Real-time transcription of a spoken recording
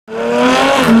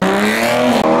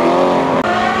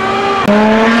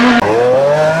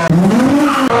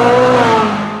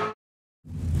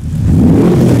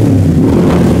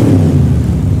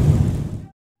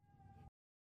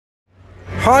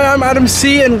Adam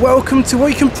C, and welcome to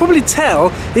what you can probably tell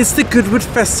is the Goodwood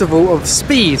Festival of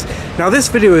Speed. Now this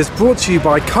video is brought to you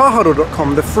by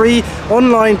carhuddle.com, the free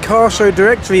online car show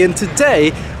directory, and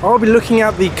today I'll be looking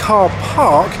at the car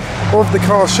park of the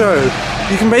car show.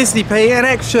 You can basically pay an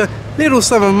extra little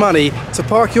sum of money to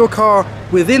park your car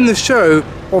within the show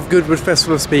of Goodwood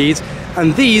Festival of Speed,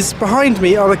 and these behind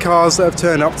me are the cars that have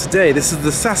turned up today. This is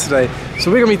the Saturday, so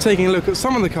we're going to be taking a look at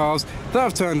some of the cars that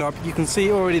have turned up. You can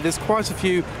see already there's quite a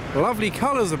few lovely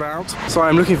colours about, so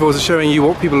I'm looking forward to showing you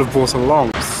what people have brought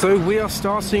along. So we are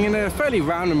starting in a fairly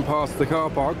random part of the car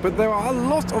park, but there are a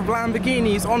lot of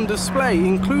Lamborghinis on display,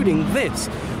 including this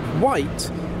white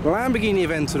Lamborghini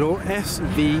Aventador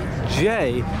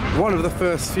SVJ, one of the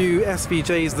first few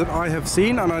SVJs that I have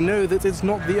seen, and I know that it's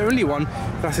not the only one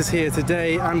that is here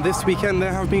today, and this weekend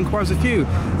there have been quite a few,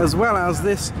 as well as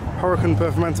this Huracan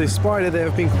Performante Spider. There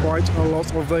have been quite a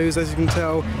lot of those. As you can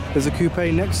tell, there's a coupe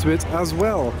next to it as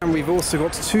well, and we've also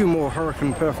got two more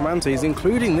Huracan Performantes,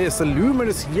 including this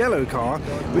luminous yellow car,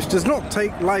 which does not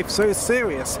take life so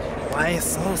serious. Why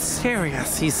so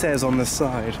serious, he says on the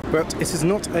side. But it is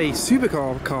not a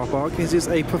supercar car park, it is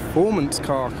a performance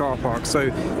car park, so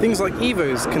things like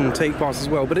Evos can take part as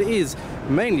well, but it is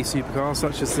mainly supercars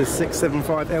such as this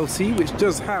 675 LC, which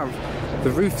does have the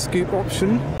roof scoop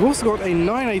option. We've also got a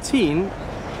 918,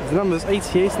 the number's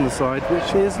 88 on the side,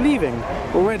 which is leaving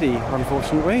already,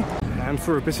 unfortunately. And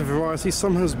for a bit of variety,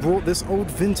 someone has brought this old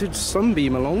vintage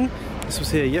Sunbeam along. This was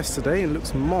here yesterday and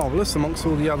looks marvellous amongst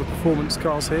all the other performance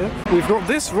cars here. We've got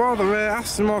this rather rare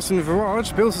Aston Martin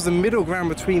Virage, built as a middle ground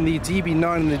between the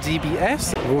DB9 and the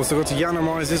DBS. We've also got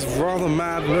Yanamai's rather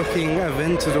mad looking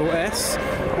Aventador S,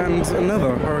 and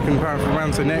another Huracan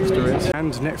Performante next to it.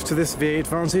 And next to this V8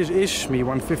 Vantage is Shmi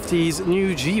 150's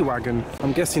new G-Wagon.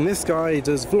 I'm guessing this guy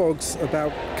does vlogs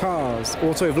about cars.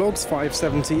 Auto Vlogs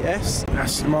 570S,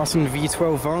 Aston Martin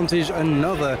V12 Vantage,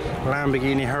 another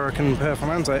Lamborghini Huracan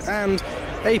Performante, and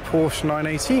a Porsche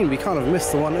 918. We kind of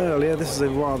missed the one earlier. This is a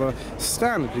rather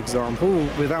standard example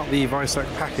without the Visac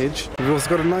package. We've also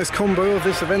got a nice combo of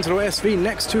this Aventador SV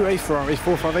next to a Ferrari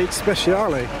 458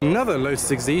 Speciale. Another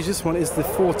Lotus Exige. This one is the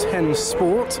 410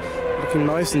 Sport, looking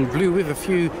nice in blue with a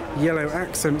few yellow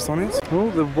accents on it.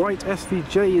 Well, the white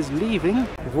SVJ is leaving.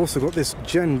 We've also got this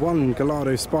Gen 1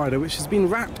 Gallardo Spider, which has been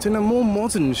wrapped in a more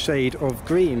modern shade of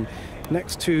green,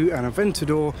 next to an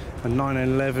Aventador, a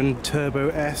 911 Turbo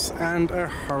S, and a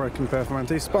Huracan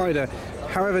Performante Spider.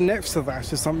 However, next to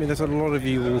that is something that a lot of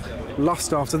you will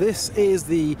lust after. This is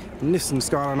the Nissan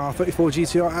Skyline R34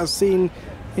 GTR as seen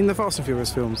in the Fast and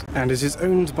Furious films, and it is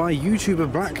owned by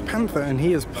YouTuber Black Panther, and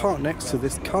he is parked next to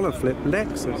this colour flip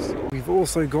Lexus. We've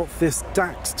also got this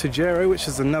Dax Togero, which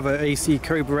is another AC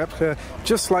Cobra replica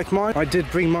just like mine. I did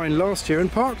bring mine last year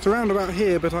and parked around about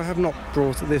here, but I have not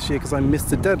brought it this year because I missed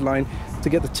the deadline to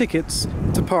get the tickets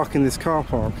to park in this car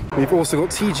park. We've also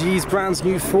got TGE's brand's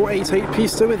new 488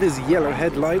 Pista with his yellow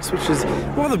headlights, which is a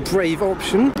rather brave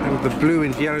option, and the blue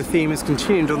and yellow theme is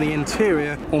continued on the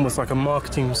interior, almost like a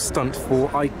marketing stunt for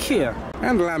IKEA.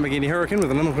 And a Lamborghini Huracan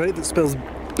with a number plate that spells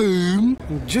boom.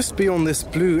 Just beyond this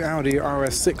blue Audi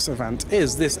RS6 Avant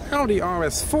is this Audi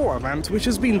RS4 Avant, which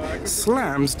has been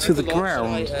slammed to the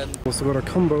ground. Also got a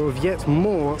combo of yet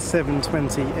more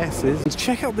 720Ss. And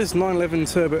check out this 911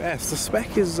 Turbo S. The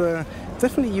spec is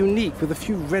definitely unique, with a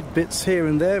few red bits here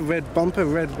and there, red bumper,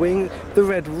 red wing, the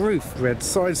red roof, red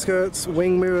side skirts,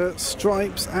 wing mirror,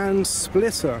 stripes and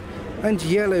splitter, and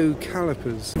yellow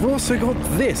calipers. We've also got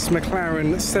this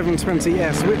McLaren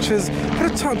 720S, which has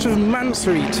had a touch of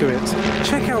Mansory to it.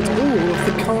 Check out all of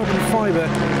the carbon fibre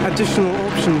additional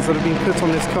options that have been put on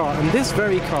this car, and this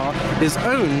very car is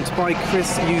owned by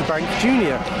Chris Eubank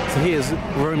Jr. So he is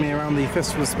roaming around the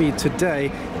Festival of Speed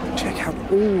today. Check out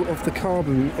all of the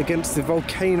carbon against the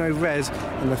volcano red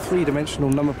and the three-dimensional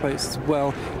number plates as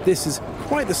well. This is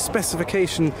quite the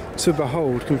specification to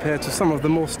behold compared to some of the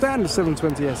more standard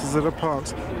 720Ss that are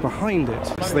parked behind it.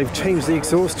 So they've changed the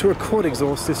exhaust to a quad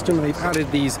exhaust system, and they've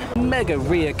added these mega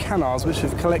rear canards which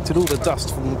have collected all the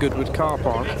dust from the Goodwood car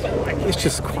park. It's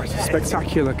just quite a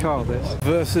spectacular car, this.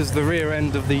 Versus the rear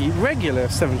end of the regular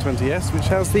 720S, which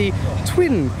has the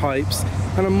twin pipes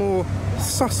and a more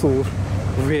subtle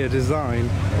rear design.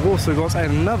 We've also got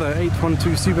another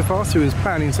 812 Superfast who is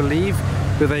planning to leave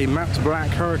with a matte black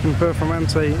Huracan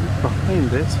Performante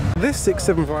behind it. This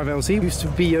 675 LC used to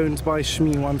be owned by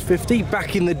Shmi 150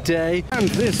 back in the day, and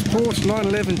this Porsche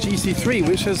 911 GT3,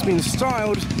 which has been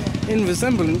styled in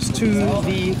resemblance to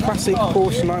the classic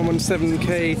Porsche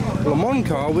 917K Le Mans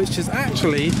car, which is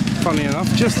actually, funny enough,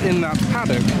 just in that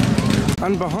paddock.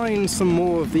 And behind some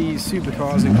more of these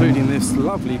supercars, including this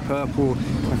lovely purple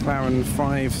McLaren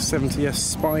 570S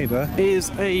Spider,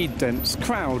 is a dense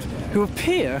crowd who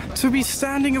appear to be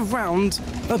standing around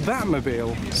a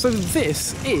Batmobile. So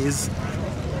this is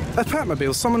a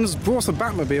Batmobile. Someone has brought a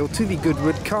Batmobile to the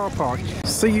Goodwood car park.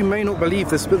 So you may not believe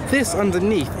this, but this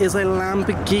underneath is a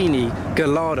Lamborghini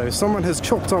Gallardo. Someone has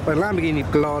chopped up a Lamborghini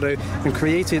Gallardo and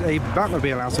created a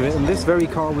Batmobile out of it, and this very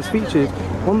car was featured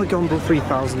on the Goodwood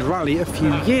 3000 rally a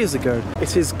few years ago.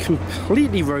 It is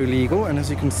completely road legal, and as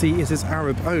you can see, it is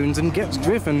Arab owned and gets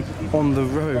driven on the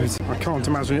road. I can't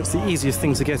imagine it's the easiest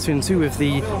thing to get into. If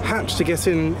the hatch to get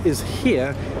in is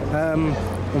here,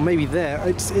 or maybe there,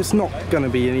 it's not going to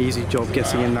be an easy job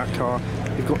getting in that car.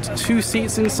 We've got 2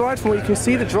 seats inside. From what you can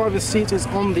see, the driver's seat is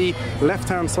on the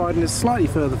left-hand side and is slightly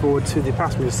further forward to the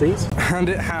passenger seat. And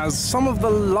it has some of the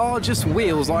largest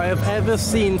wheels I have ever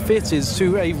seen fitted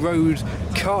to a road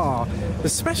car,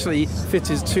 especially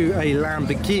fitted to a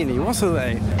Lamborghini. What are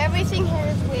they? Everything here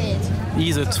is weird.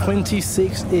 These are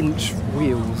 26-inch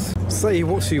wheels. Say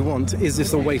what you want, is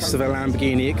this a waste of a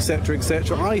Lamborghini, etc,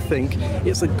 etc. I think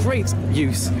it's a great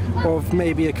use of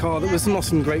maybe a car that was not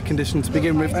in great condition to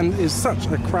begin with and is such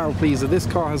a crowd pleaser. This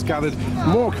car has gathered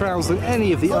more crowds than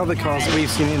any of the other cars that we've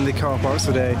seen in the car parks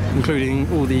today, including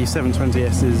all the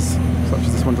 720Ss, such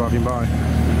as this one driving by.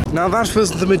 Now that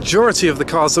was the majority of the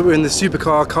cars that were in the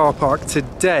Supercar car park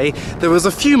today. There was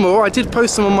a few more. I did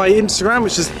post them on my Instagram,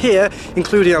 which is here,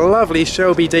 including a lovely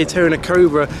Shelby Daytona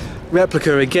Cobra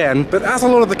replica again. But as a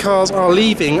lot of the cars are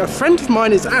leaving, a friend of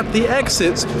mine is at the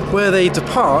exit where they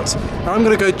depart. And I'm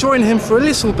going to go join him for a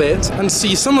little bit and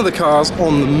see some of the cars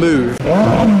on the move. A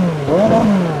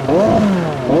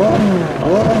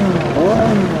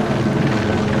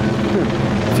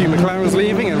few McLarens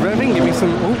leaving and revving, giving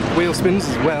some wheel spins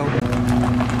as well.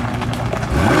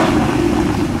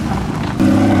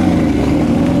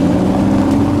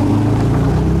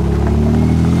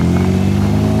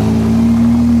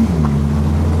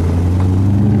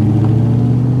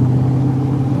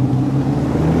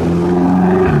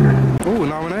 Oh,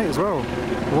 918 as well.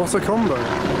 What a combo.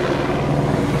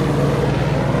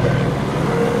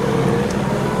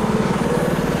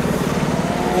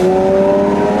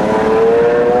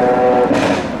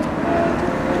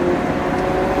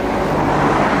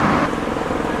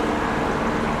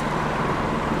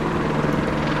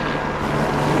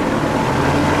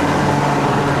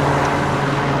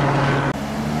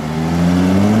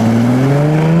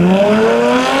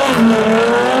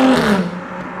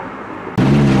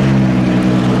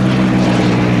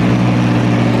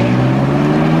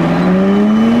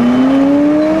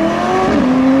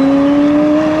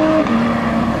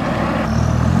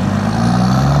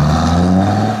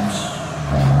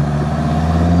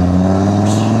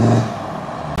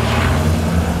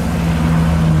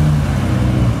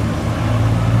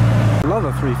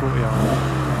 Another 340R.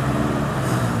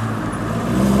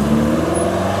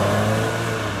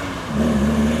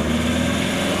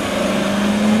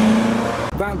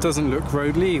 That doesn't look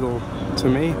road legal to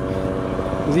me.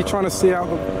 Is he trying to see out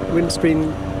the windscreen?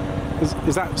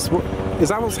 Is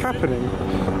that what's happening?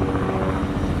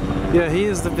 Yeah,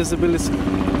 here's the visibility.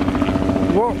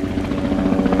 What?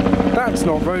 That's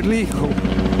not road legal.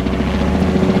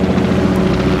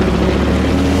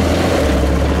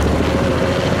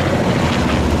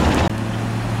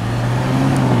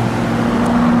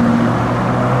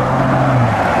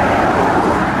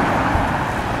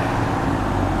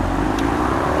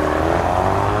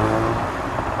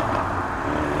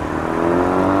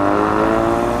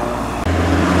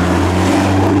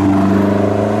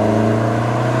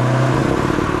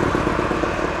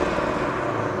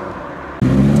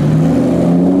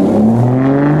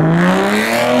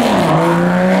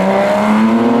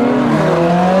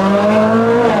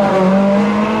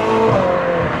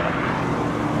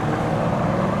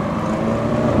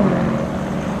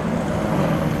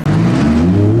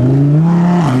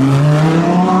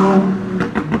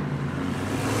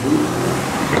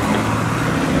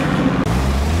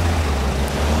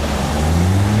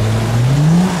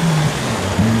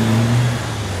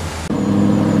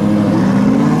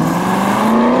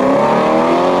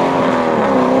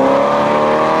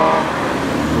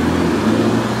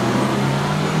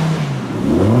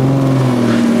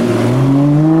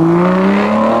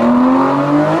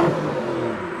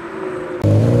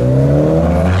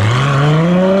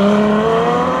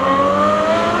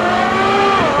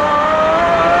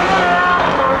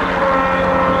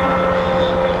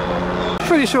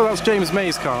 Sure that's James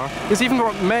May's car. It's even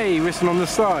got May written on the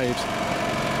side.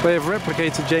 They have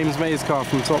replicated James May's car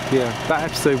from Top Gear. That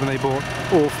episode when they bought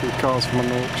awful cars from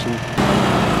an auction.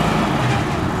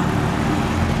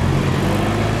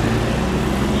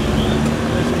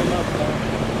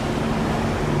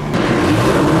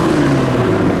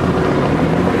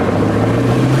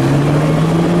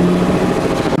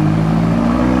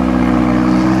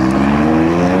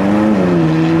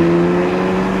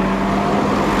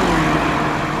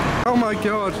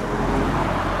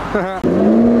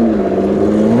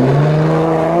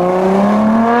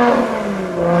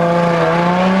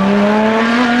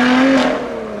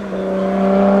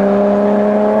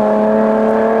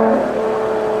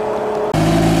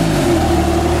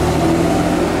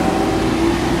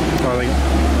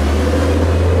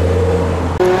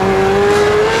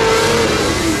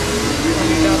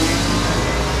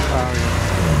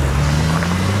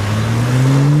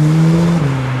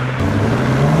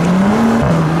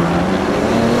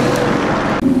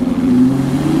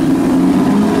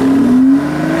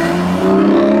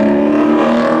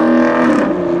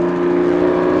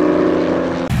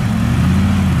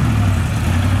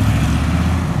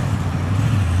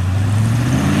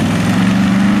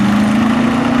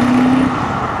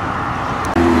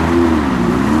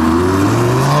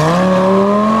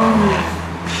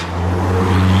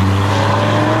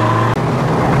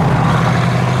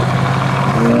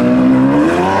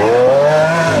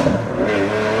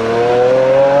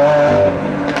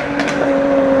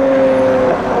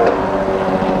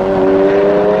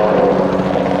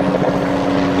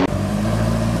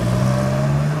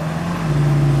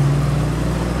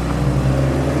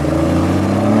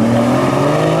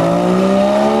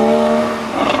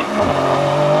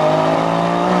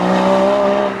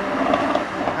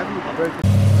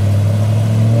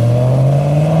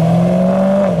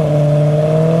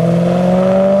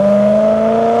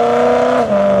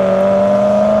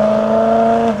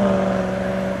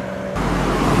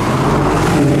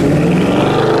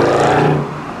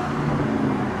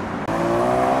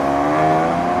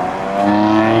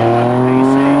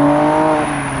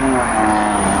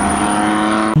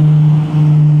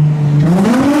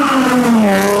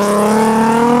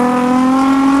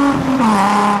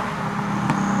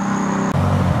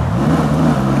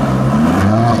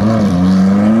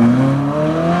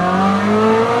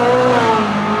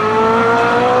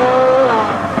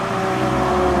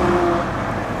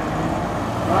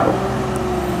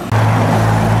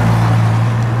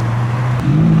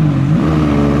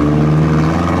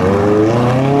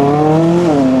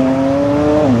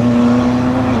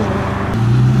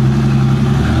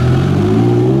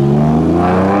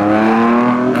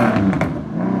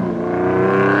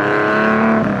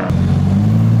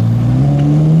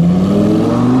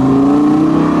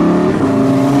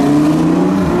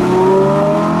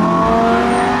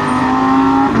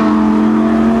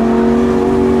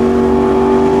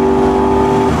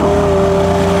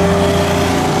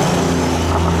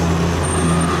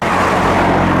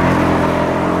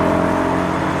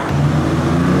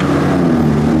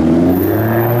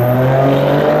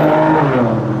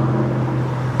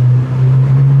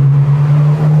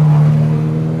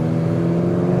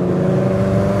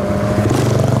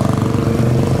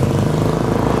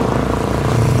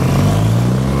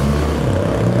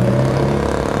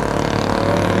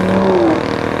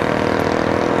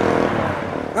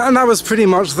 And that was pretty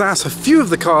much that. A few of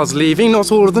the cars leaving, not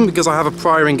all of them, because I have a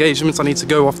prior engagement I need to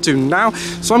go off to now.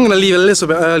 So I'm going to leave a little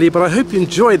bit early, but I hope you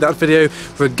enjoyed that video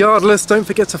regardless. Don't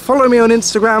forget to follow me on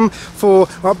Instagram for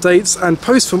updates and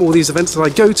posts from all these events that I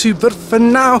go to. But for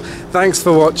now, thanks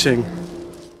for watching.